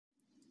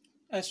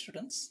Hi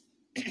students,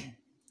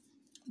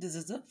 this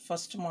is the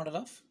first model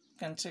of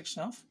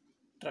construction of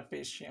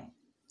trapezium.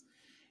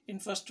 In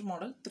first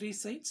model, 3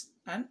 sides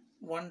and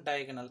 1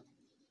 diagonal.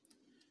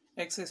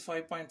 Exercise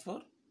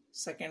 5.4,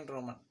 second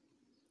Roman.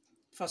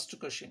 First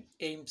question,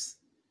 aims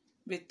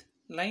with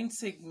line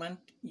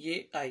segment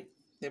AI.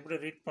 எப்படி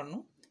read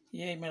பண்ணும்?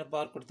 AI மேல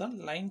பார் கொடுத்தா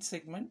line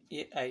segment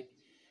AI.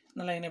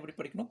 இந்த line எப்படி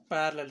படிக்கணும்?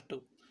 Parallel to.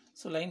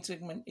 So line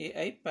segment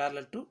AI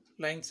parallel to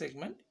line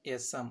segment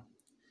SM.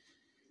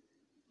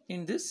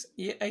 In this,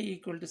 AI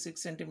equal to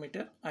 6 cm,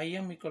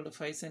 IM equal to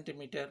 5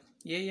 cm,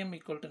 AM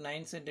equal to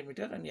 9 cm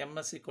and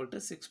MS equal to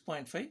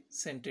 6.5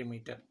 cm.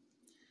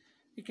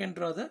 You can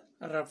draw the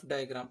rough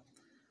diagram.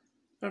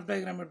 Rough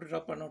diagram to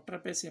draw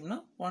trapezium na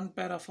one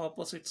pair of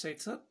opposite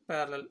sides are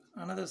parallel,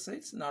 another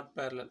sides not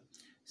parallel.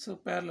 So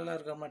parallel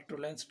are two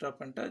lines drop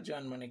panta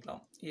join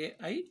panikalam.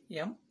 AI,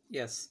 M,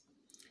 S.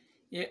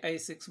 AI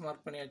 6 mark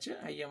paniyachu,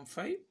 IM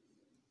 5,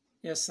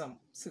 SM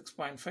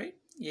 6.5,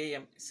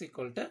 AM is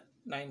equal to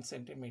 9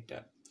 cm.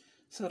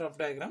 So rough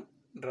diagram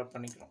draw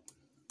பண்ணிக்கிறோம்.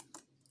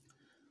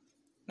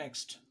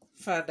 Next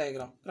fair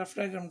diagram. Rough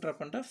diagram draw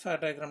பண்ணிட்டா fair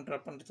diagram draw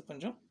பண்ணுறது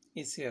கொஞ்சம்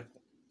ஈஸியாக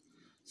இருக்கும்.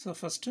 So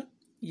first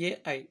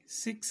AI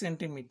 6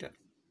 cm.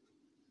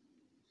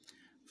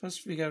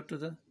 First we have to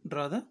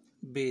draw the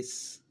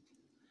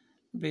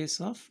base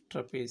of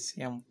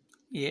trapezium.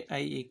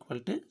 AI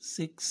equal to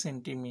 6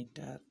 cm.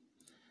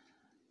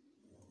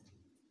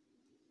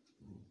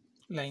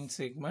 Line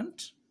segment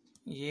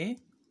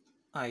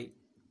AI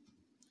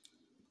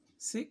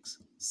 6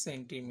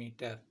 cm.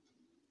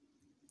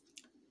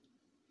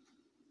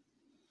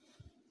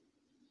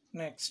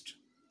 Next,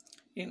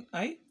 in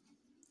I,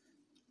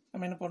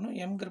 நம்ம என்ன பண்ணணும்?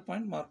 M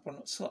point mark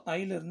பண்ணணும். So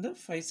ஐலேருந்து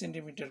 5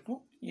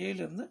 சென்டிமீட்டருக்கும்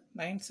ஏலேருந்து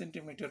 9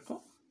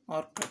 சென்டிமீட்டருக்கும்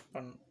arc cut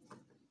பண்ணணும்.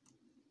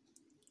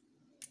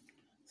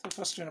 So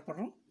first என்ன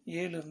பண்ணுறோம்?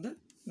 ஏலேருந்து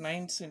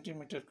 9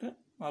 சென்டிமீட்டருக்கு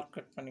arc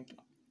cut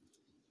பண்ணிக்கலாம்.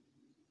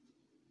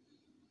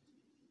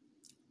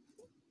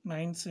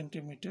 9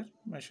 centimetre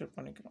measure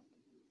பண்ணிக்கிறோம்.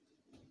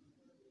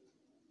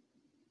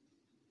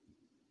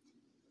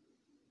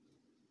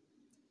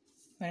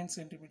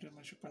 சென்டிமீட்டர்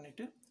மெஷர்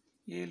பண்ணிட்டு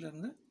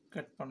ஏலேருந்து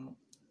கட் பண்ணணும்.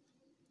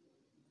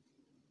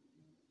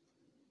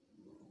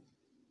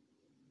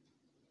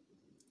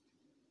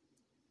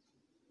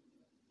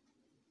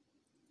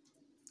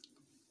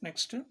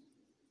 Next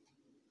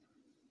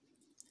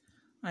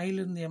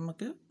ஐலேருந்து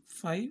எம்முக்கு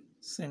 5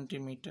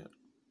 centimetre.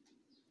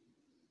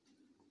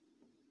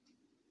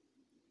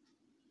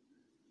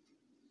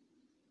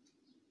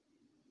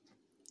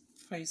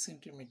 5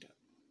 centimetre.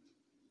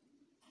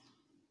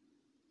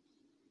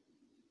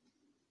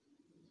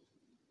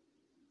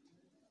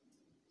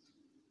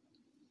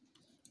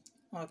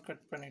 Mark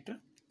cut பண்ணிவிட்டு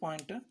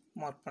பாயிண்ட்டை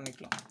மார்க்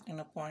பண்ணிக்கலாம்.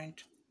 என்ன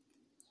பாயிண்ட்?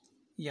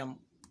 எம்.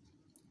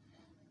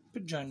 இப்போ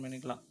ஜாயின்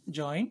பண்ணிக்கலாம்.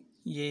 Join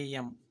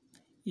AM.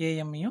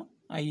 ஏஎம்மையும்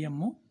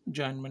ஐஎம்மும்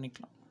ஜாயின்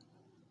பண்ணிக்கலாம்.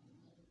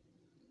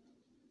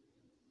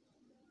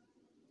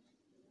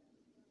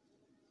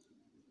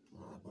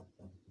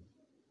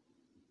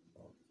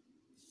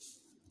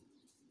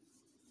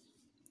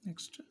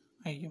 Next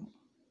IIM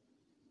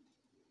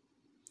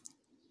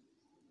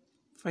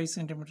 5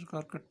 centimetre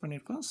arc cut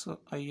பண்ணியிருக்கோம். ஸோ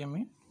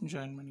ஐஎம்ஏ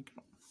ஜாயின்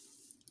பண்ணிக்கிறோம்.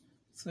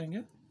 ஸோ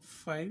இங்கே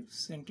 5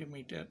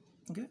 சென்டிமீட்டர்,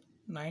 இங்கே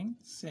 9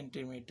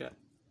 சென்டிமீட்டர்.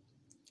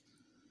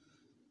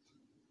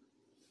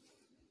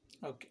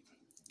 ஓகே,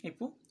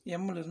 இப்போது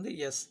எம்மிலிருந்து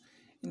எஸ்.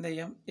 இந்த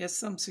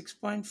எஸ்எம்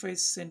 6.5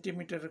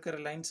 சென்டிமீட்டர் இருக்கிற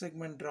லைன்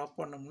செக்மெண்ட் ட்ராப்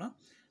பண்ணோம்னா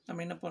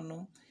நம்ம என்ன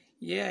பண்ணணும்?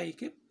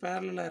 ஏஐக்கு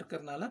பேரலாக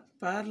இருக்கிறதுனால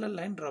பேரலல்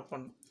லைன் ட்ராப்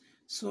பண்ணணும்.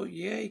 ஸோ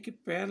ஏஐக்கு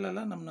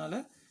பேரலாக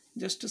நம்மளால்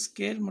ஜஸ்ட்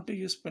ஸ்கேல் மட்டும்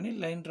யூஸ் பண்ணி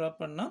லைன் ட்ரா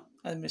பண்ணால்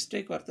அது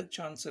மிஸ்டேக் வரதுக்கு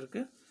சான்ஸ்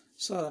இருக்குது.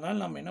 ஸோ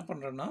அதனால் நம்ம என்ன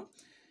பண்ணுறோன்னா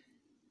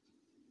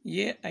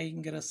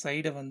ஏஐங்கிற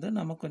சைடை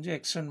நம்ம கொஞ்சம்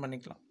எக்ஸ்டெண்ட்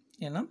பண்ணிக்கலாம்.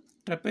 ஏன்னா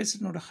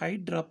ட்ரெபேசியனோட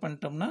ஹைட் ட்ரா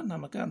பண்ணிட்டோம்னா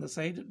நமக்கு அந்த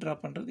சைடு ட்ரா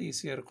பண்ணுறது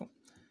ஈஸியாக இருக்கும்.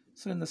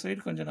 ஸோ இந்த சைடு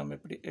கொஞ்சம் நம்ம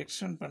இப்படி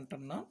எக்ஸ்டெண்ட்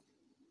பண்ணிட்டோம்னா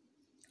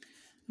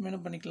நம்ம என்ன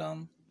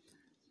பண்ணிக்கலாம்?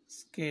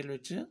 ஸ்கேல்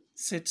வச்சு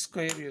செட்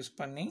ஸ்கொயர் யூஸ்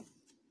பண்ணி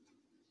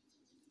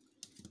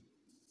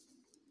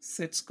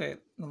செட்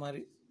ஸ்கொயர் இந்த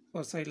மாதிரி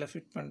ஒரு சைடில்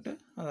ஃபிட் பண்ணிட்டு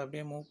அதை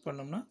அப்படியே மூவ்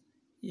பண்ணோம்னா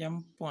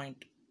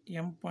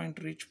எம்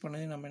பாயிண்ட் ரீச் பண்ணி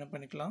நம்ம என்ன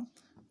பண்ணிக்கலாம்?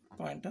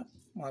 பாயிண்ட்டை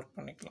மார்க்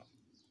பண்ணிக்கலாம்.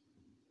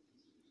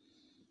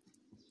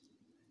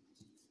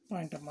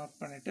 பாயிண்ட்டை மார்க்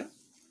பண்ணிவிட்டு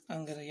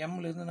அங்கே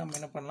எம்லேருந்து நம்ம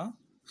என்ன பண்ணலாம்?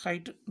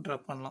 ஹைட் ட்ரா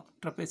பண்ணலாம்.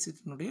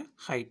 ட்ரெபேசியத்தினுடைய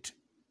ஹைட்.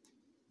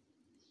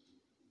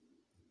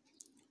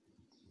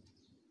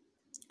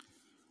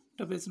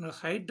 ட்ரெபேசியனோட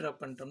ஹைட் ட்ரா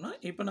பண்ணிட்டோம்னா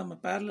இப்போ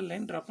நம்ம பேரலல்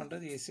லைன் ட்ரா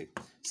பண்ணுறது ஈஸி.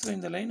 ஸோ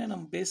இந்த லைனை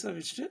நம்ம பேஸாக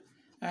வச்சுட்டு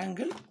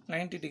ஆங்கிள்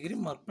 90 டிகிரி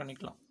மார்க்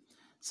பண்ணிக்கலாம்.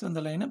 ஸோ இந்த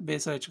லைனை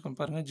பேஸாக வச்சுக்கோம்.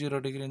 பாருங்கள், 0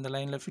 டிகிரி இந்த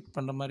லைனில் ஃபிட்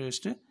பண்ணுற மாதிரி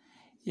வச்சுட்டு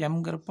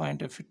எம்கிற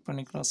பாயிண்ட்டை ஃபிட்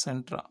பண்ணிக்கலாம்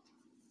சென்டராக.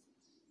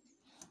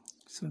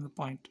 ஸோ இந்த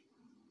பாயிண்ட்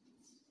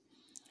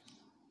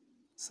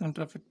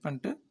சென்டராக ஃபிட்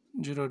பண்ணிட்டு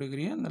 0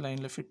 டிகிரியை இந்த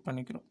லைனில் ஃபிட்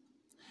பண்ணிக்கிறோம்.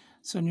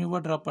 ஸோ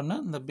நியூவாக ட்ரா பண்ண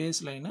இந்த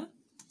பேஸ் லைனை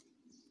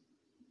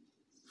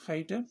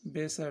ஹைட்டை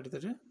பேஸாக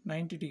எடுத்துகிட்டு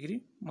 90 டிகிரி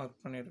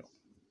மார்க் பண்ணிடுறோம்.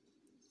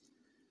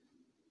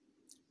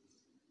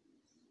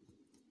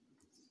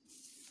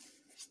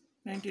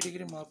 90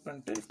 டிகிரி மார்க்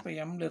பண்ணிட்டு இப்போ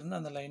எம்ல இருந்து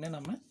அந்த லைனை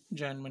நம்ம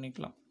ஜாயின்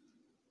பண்ணிக்கலாம்.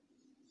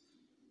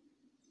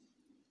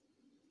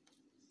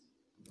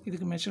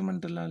 இதுக்கு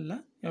மெஷர்மெண்ட் எல்லாம் இல்லை,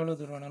 எவ்வளோ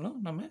தூரம் வேணாலும்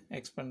நம்ம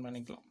எக்ஸ்பேண்ட்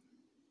பண்ணிக்கலாம்.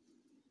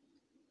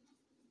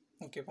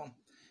 ஓகேப்பா.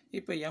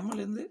 இப்போ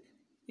எம்லேருந்து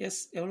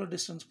எஸ் எவ்வளோ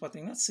டிஸ்டன்ஸ்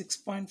பார்த்தீங்கன்னா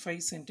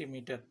 6.5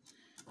 சென்டிமீட்டர்.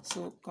 ஸோ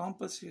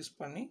காம்பஸ் யூஸ்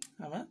பண்ணி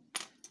நம்ம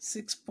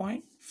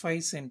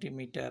 6.5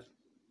 சென்டிமீட்டர்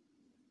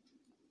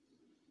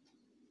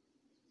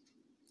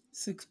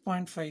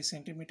 6.5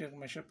 சென்டிமீட்டருக்கு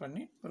மெஷர்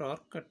பண்ணி ஒரு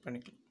ஆர்க் கட்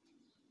பண்ணிக்கலாம்.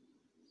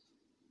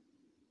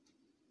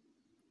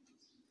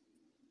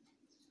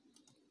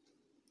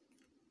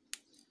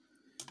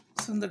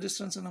 ஸோ இந்த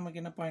டிஸ்டன்ஸ் நமக்கு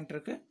என்ன பாயிண்ட்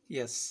இருக்கு?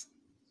 S.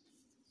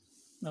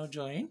 Now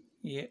join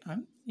A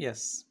and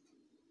S.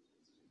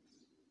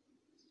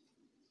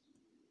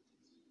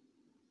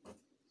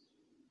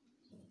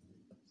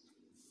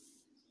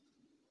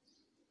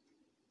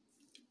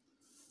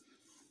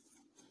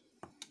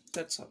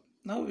 That's all.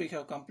 Now we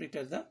have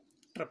completed the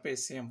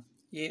trapezium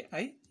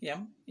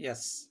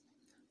AIMS.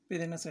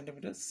 This is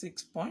centimeter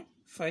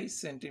 6.5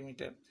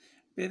 centimeter.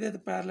 This is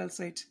the parallel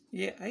sides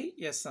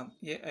AISM.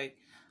 AI.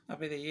 Now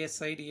A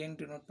side A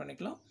denote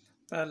பண்ணிக்கலாம்,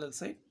 parallel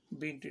side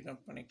B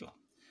denote பண்ணிக்கலாம்.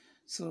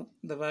 So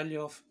the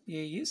value of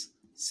A is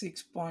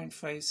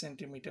 6.5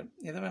 centimeter.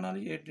 எதை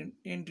வேணாலும்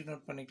A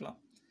denote பண்ணிக்கலாம்.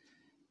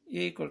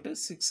 A equal to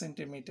 6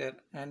 centimeter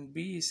and B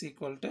is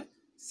equal to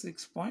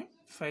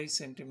 6.5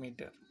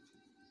 centimeter.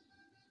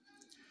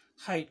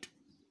 Height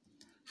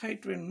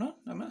வேணும்னா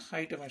நம்ம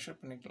height measure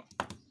பண்ணிக்கலாம்.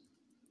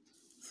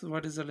 So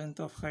what is the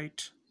length of height?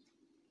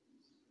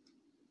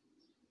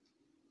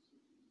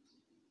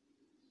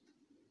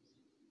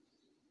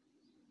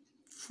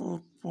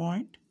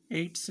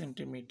 4.8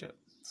 centimeter.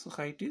 So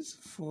height is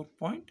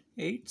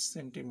 4.8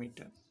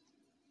 centimeter.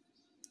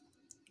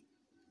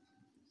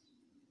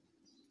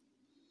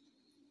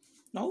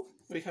 Now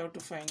we have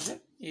to find the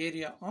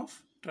area of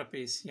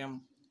trapezium.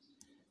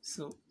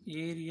 So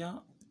area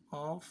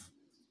of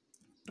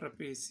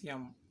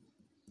trapezium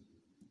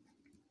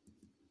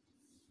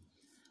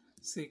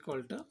is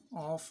equal to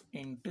half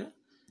into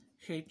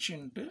h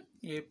into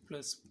a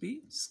plus b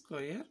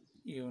square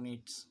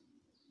units.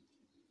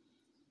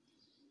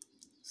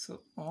 So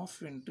half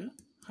into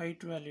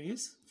height value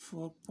is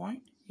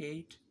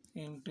 4.8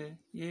 into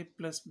a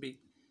plus b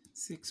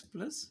 6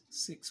 plus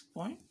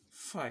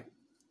 6.5.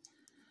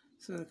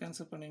 So the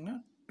cancel பண்ணீங்கன்னா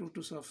 2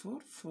 2s are 4,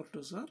 4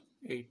 2s are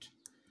 8.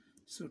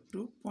 So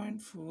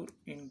 2.4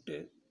 into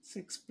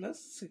 6 plus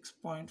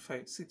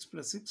 6.5, 6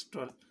 plus 6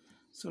 12.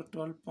 So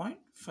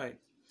 12.5.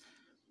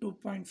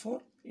 2.4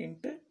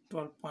 into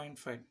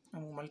 12.5.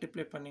 நம்ம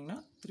multiply பண்ணீங்கன்னா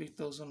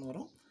 3000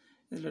 வரும்.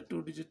 இதில்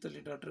 2 digit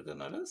தள்ளி dot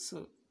இருக்கிறதுனால so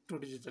 2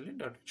 digit தள்ளி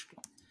dot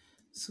வச்சுக்கலாம்.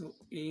 So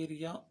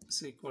area is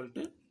equal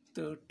to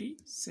 30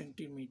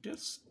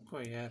 centimeters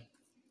square.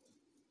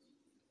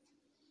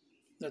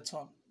 That's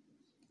all.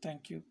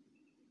 Thank you.